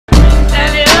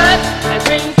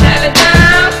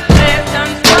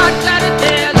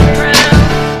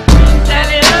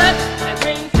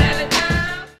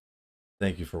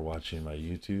for watching my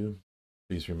YouTube.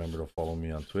 Please remember to follow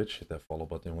me on Twitch. Hit that follow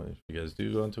button if you guys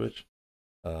do go on Twitch.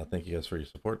 Thank you guys for your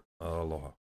support.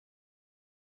 Aloha.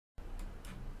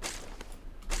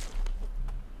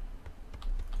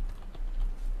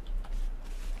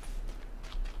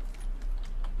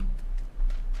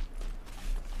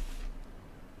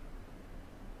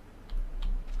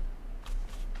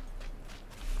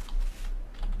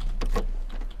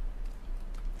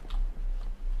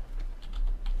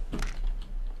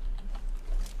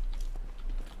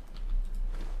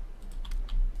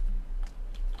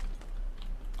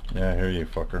 Yeah, I hear you,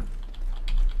 fucker.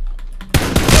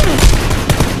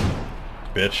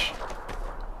 Bitch.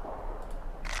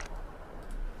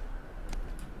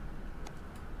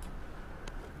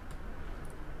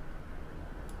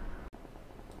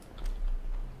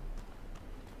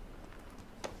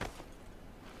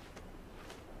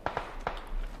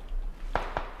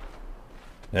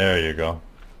 There you go.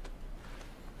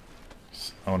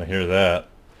 I want to hear that.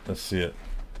 Let's see it.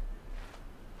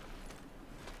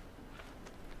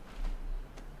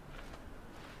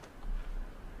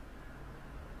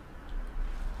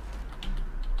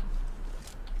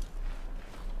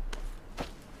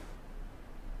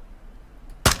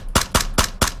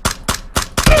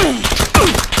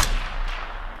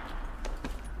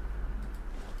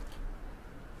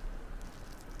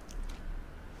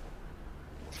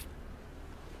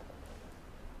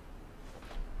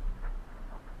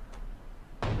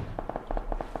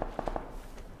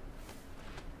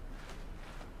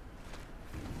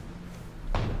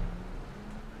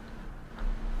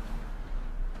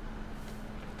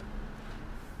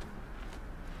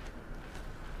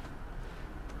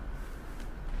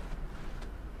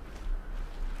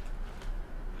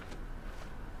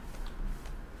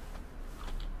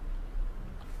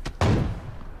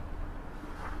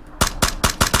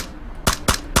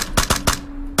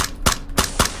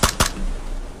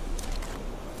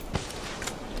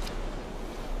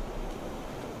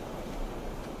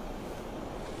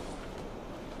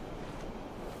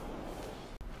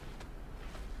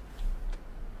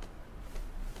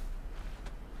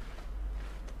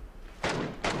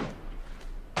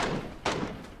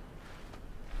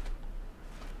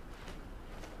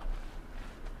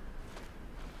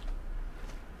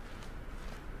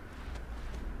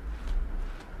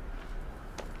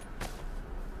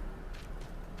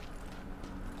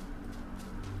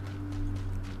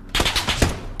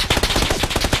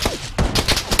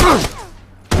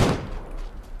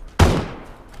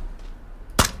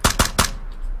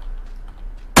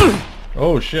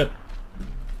 Oh shit.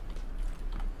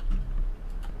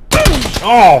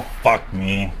 Oh fuck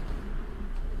me.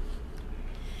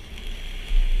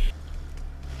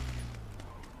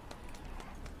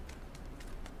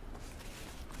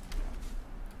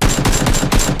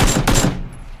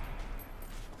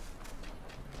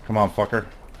 Come on, fucker.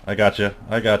 I gotcha.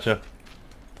 I gotcha.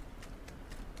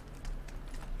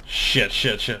 Shit,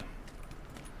 shit, shit.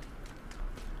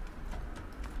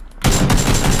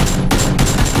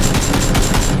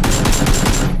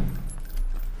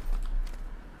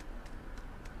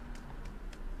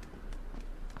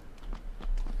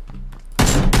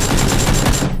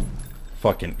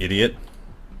 Fucking idiot.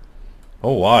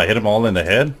 Oh wow, I hit them all in the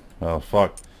head? Oh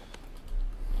fuck.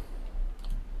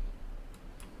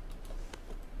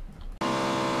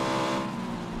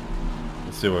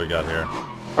 Let's see what we got here.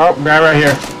 Oh, guy right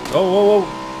here. Oh, whoa, whoa.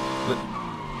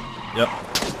 Yep.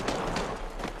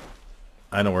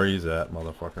 I know where he's at,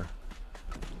 motherfucker.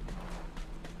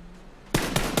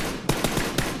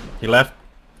 He left.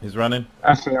 He's running.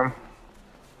 I see him.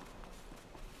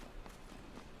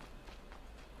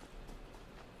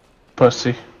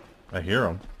 Pussy. I hear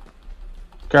him.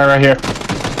 Guy right here.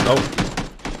 Oh.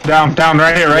 Down,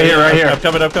 right here, right here. I'm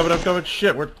coming.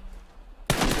 Shit, we're...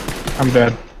 I'm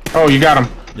dead. Oh, you got him.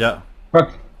 Yeah.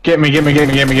 Look, get me.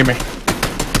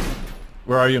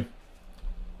 Where are you?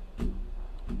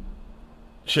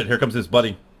 Shit, here comes his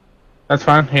buddy. That's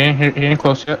fine. He ain't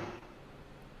close yet.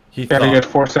 He Gotta get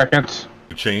 4 seconds.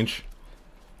 Change.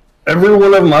 Every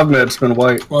one of them I've met's been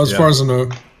white. Well, as far as I know.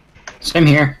 Same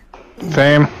here.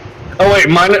 Same. Oh wait,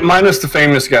 minus the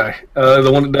famous guy.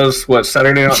 The one that does, what,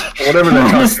 Saturday Night... Whatever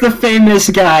that Minus the famous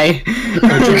guy.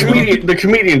 the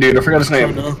comedian dude, I forgot his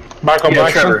name. Michael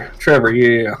Blackson? Trevor,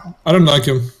 yeah. I don't like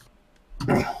him.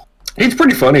 He's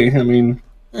pretty funny, I mean...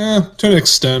 To an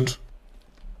extent.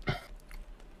 Do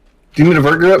you need a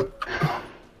vert grip?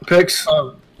 Picks?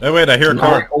 Hey, wait, I hear a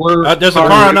car. Or There's a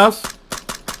car on us.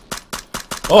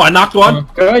 Oh, I knocked one.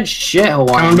 Good shit,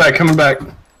 Hawaii. Coming back.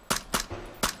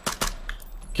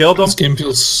 Killed him. This game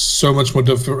feels so much more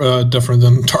different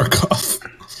than Tarkov.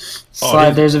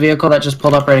 Slide, there's a vehicle that just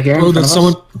pulled up right here. Oh, in front that's of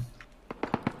us. someone.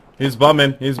 He's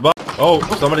bumming. He's bum. Oh,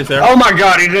 somebody's there. Oh my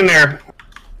god, he's in there.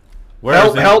 Where Help,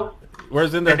 is he? help.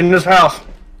 Where's in there? In this house.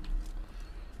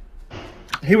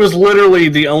 He was literally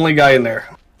the only guy in there.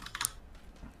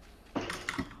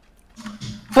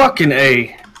 Fucking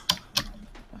A.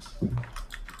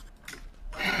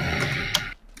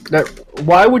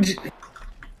 Why would you...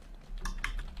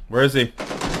 Where is he?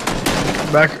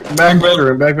 Back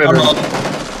bedroom. I'm up.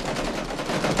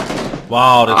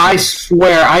 Wow, this I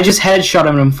swear, I just headshot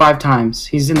him 5 times.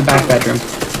 He's in the back bedroom.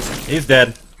 he's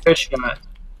dead. Good shot.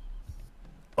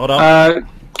 Hold on.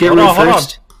 Get Hold Rude on, hold on.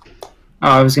 first. Oh,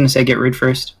 I was gonna say get Rude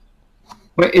first.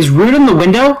 Wait, is Rude in the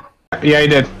window? Yeah, he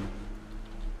did.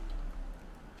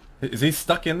 Is he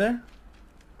stuck in there?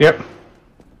 Yep.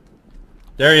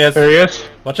 There he is. There he is.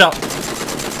 Watch out.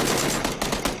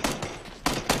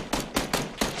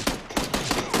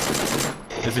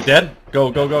 Is he dead?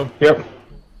 Go, go, go. Yep.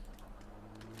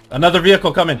 Another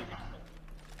vehicle coming.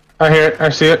 I hear it. I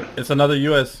see it. It's another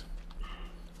US.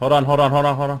 Hold on, hold on, hold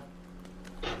on, hold on.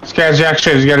 This guy's jack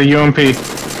shit. He's got a UMP.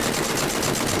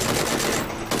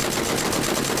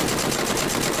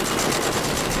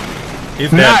 He's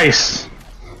dead. Nice.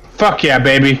 Fuck yeah,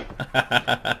 baby.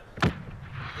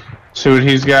 See what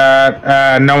he's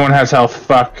got. No one has health.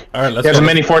 Fuck. Alright, let's He has go. a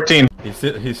mini 14.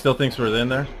 He still thinks we're in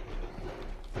there.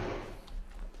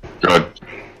 Good.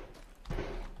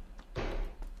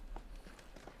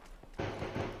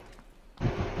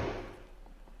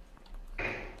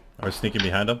 Are we sneaking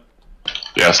behind him?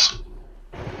 Yes.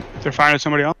 They're firing at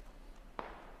somebody else.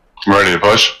 I'm ready to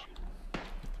push.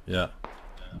 Yeah.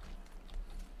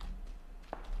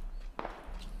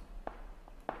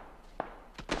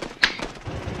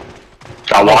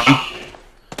 Got one.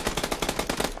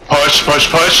 Push, push,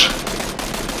 push.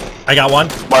 I got one.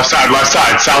 Left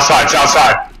side, south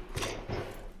side.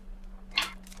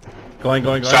 Going,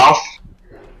 going, going. South.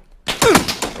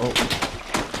 Oh.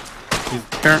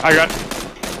 Here, I got.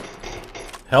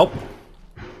 Help.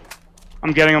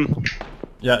 I'm getting him.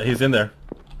 Yeah, he's in there.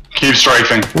 Keep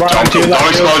strafing. Right, Don't to your left,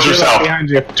 expose to your left, yourself. behind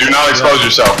you. Do not expose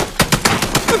yourself.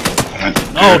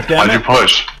 Oh, Dude, damn why'd you it.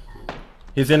 push?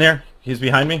 He's in here. He's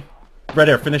behind me. Right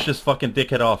there. Finish this fucking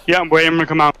dickhead off. Yeah, I'm waiting. I'm gonna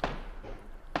come out.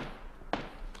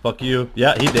 Fuck you.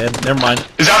 Yeah, he did. Never mind.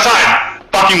 He's outside.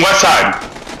 Fucking west side.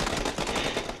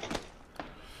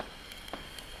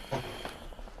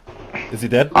 Is he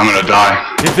dead? I'm gonna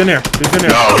die. He's in here. He's in here.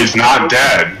 No, he's not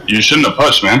dead. You shouldn't have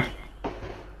pushed, man.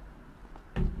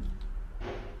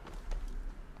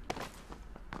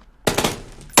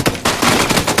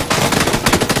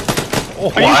 Oh,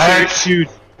 What? Dude,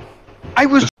 I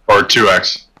was. Or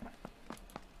 2x.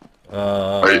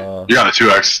 You got a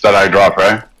 2x that I dropped,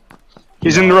 right?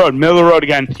 He's in the road, middle of the road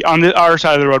again. On the other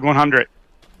side of the road, 100.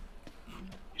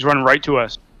 He's running right to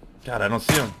us. God, I don't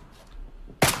see him.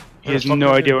 He has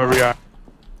no idea where we are.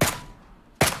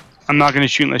 I'm not gonna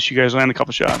shoot unless you guys land a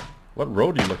couple shots. What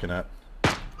road are you looking at?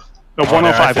 No, Oh, there,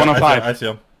 105, I 105. see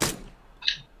him.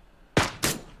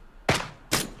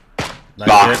 Nice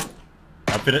Knock. hit.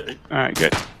 I'm finna. Alright,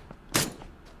 good.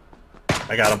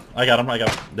 I got him. I got him. I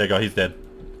got him. There you go. He's dead.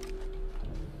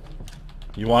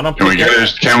 You want him? Can we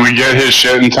get his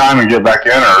shit in time and get back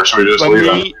in, or should we just Let leave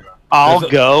him? me. I'll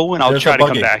There's a- go and I'll there's try a to come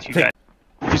buggy. back. You Take-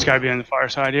 guys. He's gotta be on the far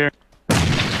side here. He's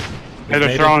Hey, they're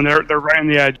naded. throwing. They're right on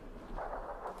the edge.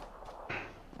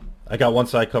 I got one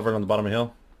side covered on the bottom of the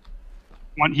hill.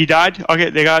 One. He died. Okay,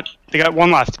 they got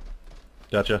one left.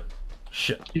 Gotcha.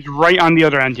 Shit. He's right on the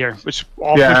other end here. Which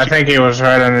all Yeah, I pushed- think he was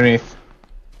right underneath.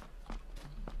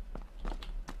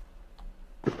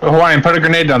 Hawaiian, put a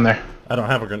grenade down there. I don't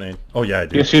have a grenade. Oh yeah, I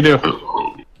do. Yes, you do.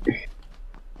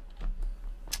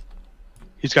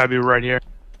 He's gotta be right here.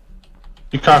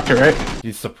 You cocked it, right?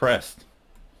 He's suppressed.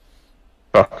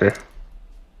 Fucker.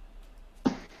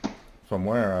 From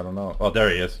where? I don't know. Oh, there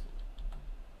he is.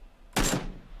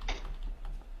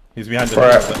 He's behind the.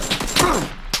 Where at?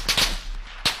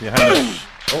 Behind the.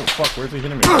 Oh fuck! Where's he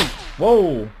hitting me?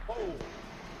 Whoa! Where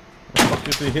the fuck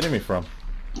is he hitting me from?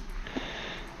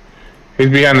 He's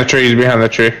behind the tree. He's behind the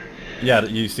tree. Yeah,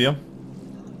 you see him?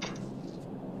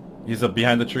 He's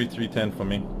behind the tree, 310 from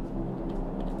me.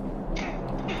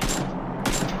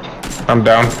 I'm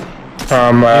down.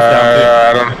 down,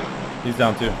 I don't. He's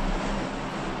down too.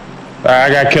 I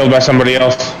got killed by somebody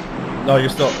else. No, you're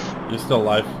still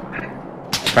alive.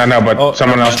 I know, but Oh,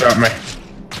 someone never else mind. dropped me.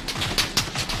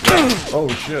 Oh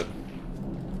shit!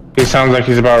 He sounds like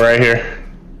he's about right here.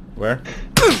 Where?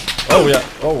 Oh yeah!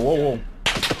 Oh whoa whoa!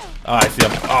 Ah, I see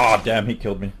him. Oh damn! He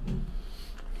killed me.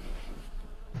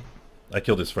 I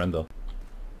killed his friend though.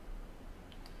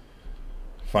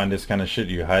 Find this kind of shit,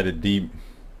 you hide it deep.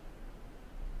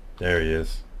 There he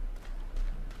is.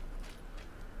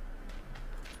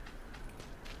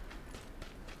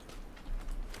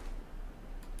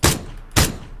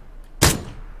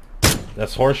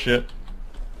 That's horseshit.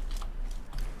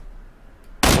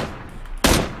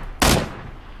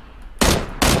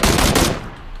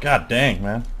 God dang,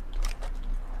 man.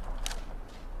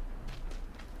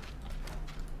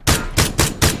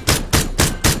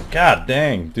 God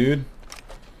dang, dude.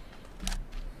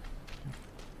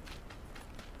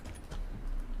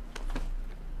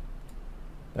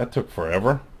 That took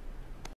forever.